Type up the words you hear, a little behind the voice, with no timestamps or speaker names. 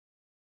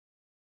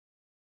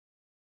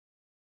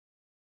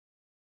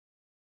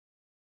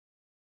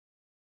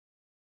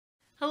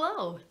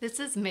Hello, this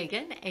is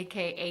Megan,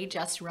 aka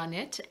Just Run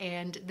It,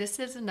 and this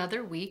is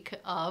another week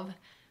of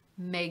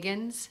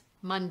Megan's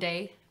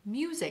Monday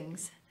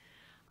Musings.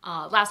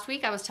 Last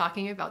week I was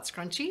talking about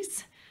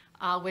scrunchies,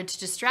 which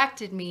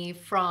distracted me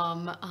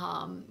from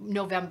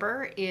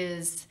November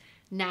is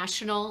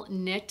National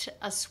Knit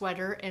a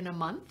Sweater in a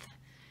Month,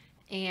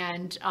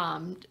 and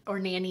or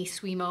Nanny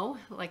Swimo,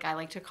 like I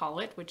like to call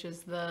it, which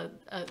is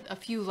a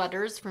few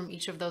letters from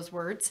each of those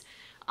words.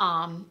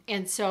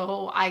 And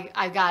so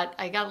I got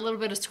a little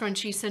bit of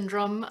scrunchie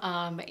syndrome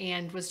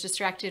and was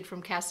distracted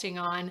from casting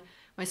on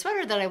my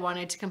sweater that I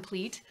wanted to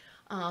complete,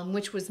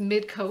 which was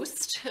Mid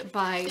Coast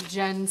by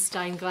Jen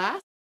Steinglass,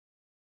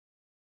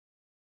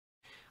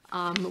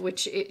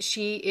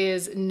 she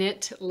is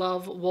knit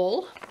love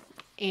wool,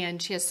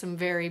 and she has some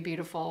very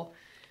beautiful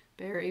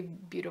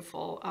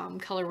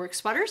colorwork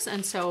sweaters.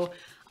 And so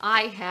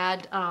I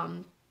had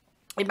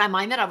in my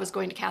mind that I was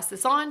going to cast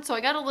this on, so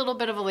I got a little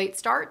bit of a late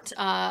start.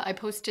 I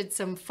posted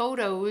some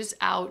photos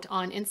out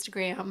on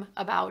Instagram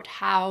about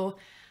how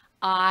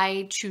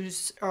I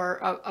choose,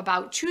 or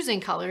about choosing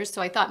colors. So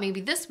I thought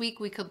maybe this week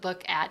we could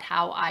look at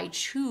how I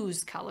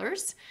choose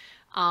colors.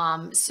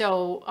 In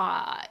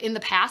the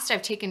past,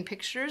 I've taken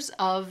pictures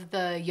of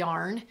the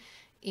yarn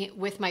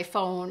with my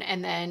phone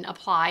and then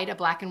applied a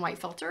black and white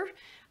filter.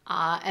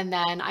 And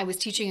then I was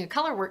teaching a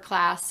colorwork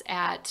class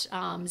at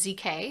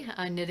ZK,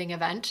 a knitting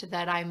event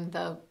that I'm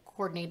the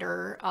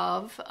coordinator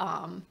of,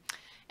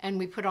 and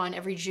we put on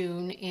every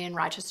June in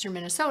Rochester,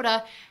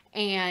 Minnesota.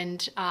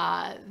 And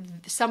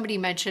somebody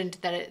mentioned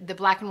that the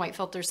black and white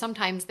filters,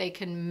 sometimes they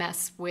can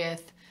mess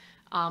with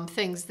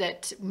things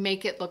that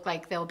make it look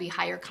like there'll be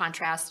higher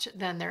contrast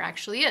than there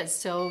actually is.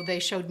 So they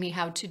showed me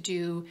how to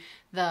do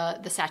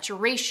the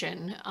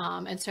saturation.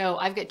 And so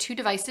I've got two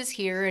devices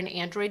here, an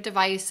Android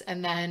device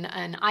and then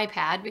an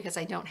iPad, because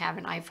I don't have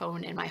an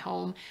iPhone in my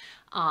home,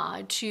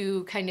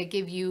 to kind of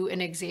give you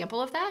an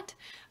example of that.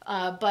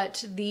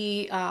 But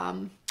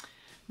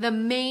the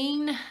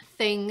main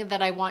thing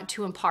that I want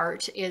to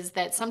impart is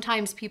that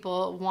sometimes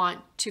people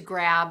want to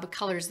grab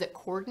colors that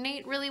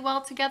coordinate really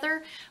well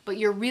together, but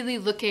you're really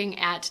looking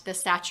at the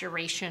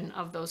saturation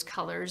of those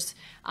colors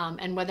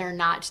and whether or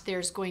not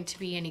there's going to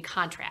be any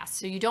contrast.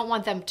 So you don't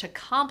want them to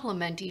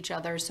complement each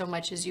other so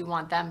much as you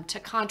want them to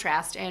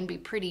contrast and be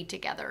pretty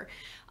together.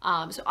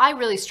 So I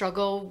really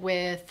struggle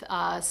with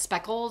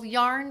speckle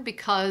yarn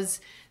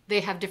because they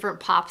have different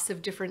pops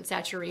of different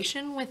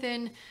saturation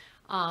within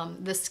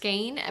the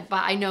skein,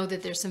 but I know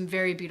that there's some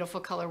very beautiful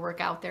color work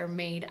out there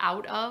made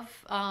out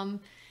of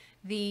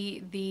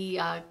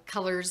the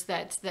colors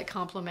that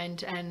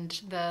complement and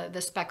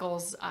the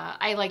speckles.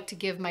 I like to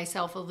give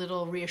myself a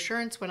little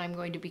reassurance when I'm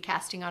going to be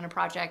casting on a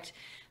project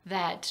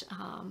that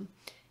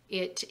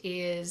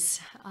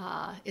it's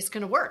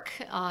going to work,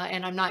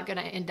 and I'm not going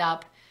to end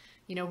up,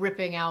 you know,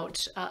 ripping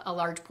out a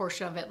large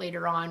portion of it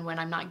later on when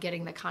I'm not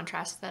getting the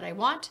contrast that I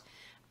want.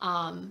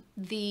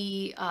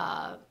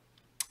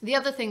 The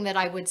other thing that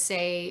I would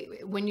say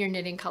when you're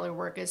knitting color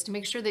work is to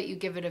make sure that you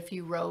give it a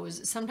few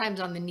rows. Sometimes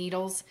on the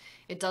needles,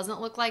 it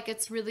doesn't look like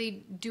it's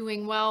really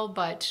doing well,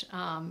 but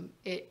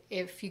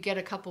if you get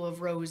a couple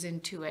of rows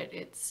into it,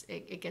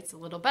 it gets a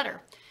little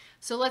better.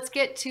 So let's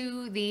get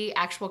to the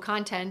actual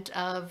content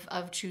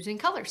of choosing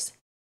colors.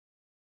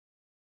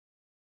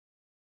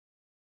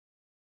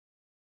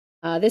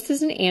 This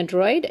is an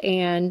Android,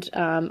 and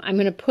I'm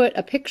going to put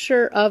a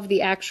picture of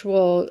the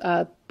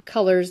actual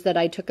colors that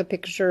I took a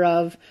picture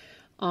of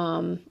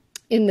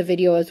in the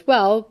video as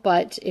well.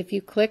 But if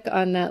you click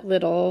on that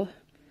the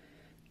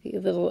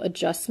little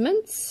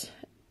adjustments,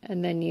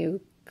 and then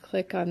you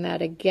click on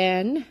that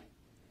again,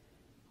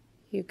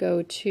 you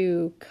go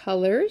to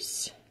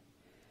colors,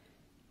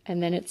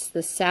 and then it's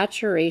the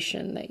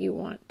saturation that you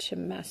want to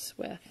mess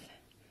with.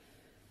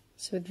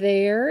 So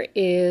there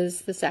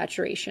is the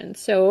saturation.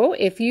 So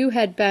if you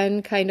had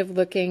been kind of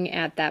looking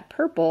at that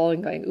purple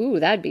and going, ooh,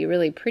 that'd be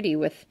really pretty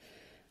with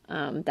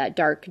that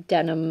dark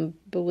denim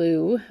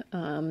blue,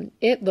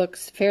 it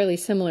looks fairly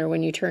similar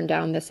when you turn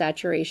down the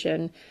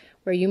saturation,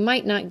 where you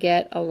might not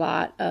get a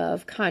lot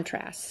of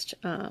contrast.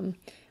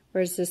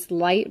 Whereas this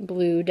light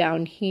blue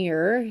down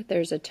here,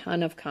 there's a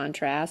ton of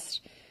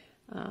contrast.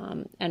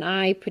 And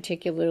I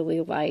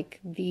particularly like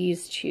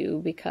these two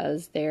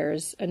because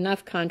there's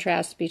enough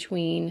contrast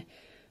between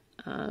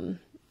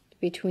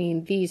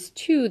these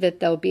two that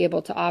they'll be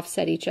able to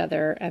offset each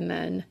other, and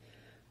then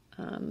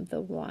the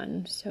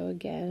one. So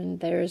again,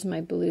 there's my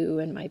blue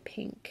and my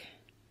pink.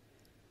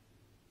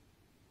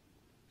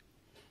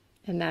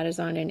 And that is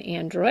on an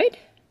Android.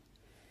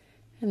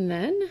 And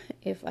then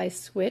if I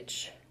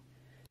switch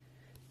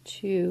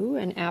to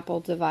an Apple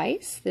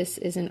device, this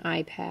is an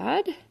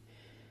iPad.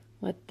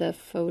 Let the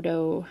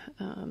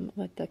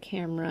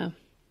camera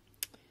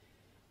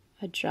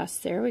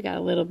adjust there. We got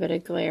a little bit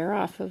of glare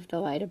off of the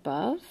light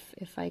above.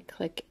 If I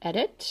click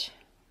edit,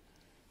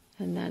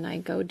 and then I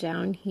go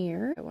down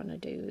here, I want to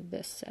do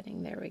this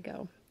setting, there we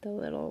go, the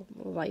little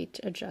light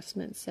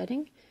adjustment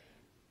setting,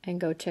 and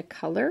go to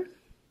color,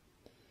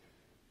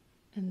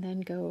 and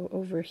then go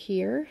over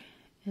here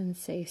and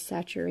say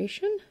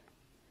saturation,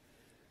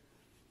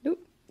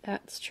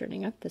 That's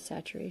turning up the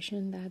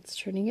saturation, that's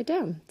turning it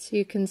down. So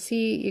you can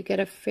see you get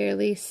a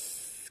fairly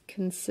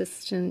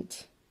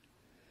consistent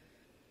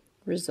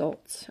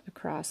result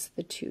across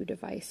the two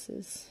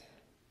devices.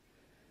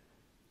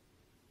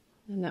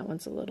 And that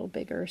one's a little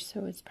bigger,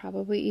 so it's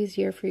probably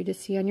easier for you to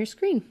see on your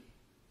screen.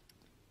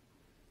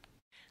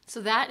 So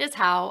that is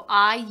how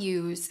I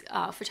use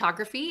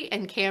photography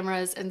and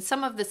cameras and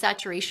some of the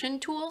saturation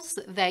tools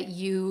that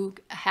you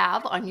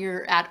have on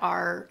your at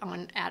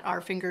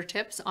our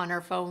fingertips on our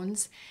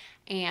phones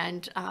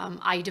and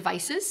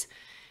iDevices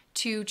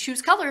to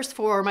choose colors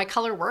for my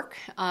color work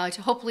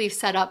to hopefully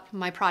set up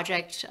my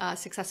project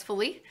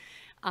successfully.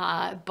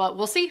 But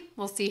we'll see.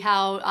 We'll see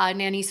how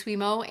Nanny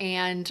Swimo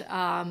and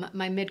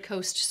my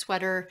Mid-Coast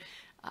sweater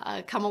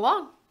come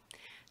along.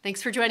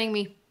 Thanks for joining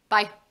me.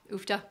 Bye.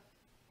 Oofta.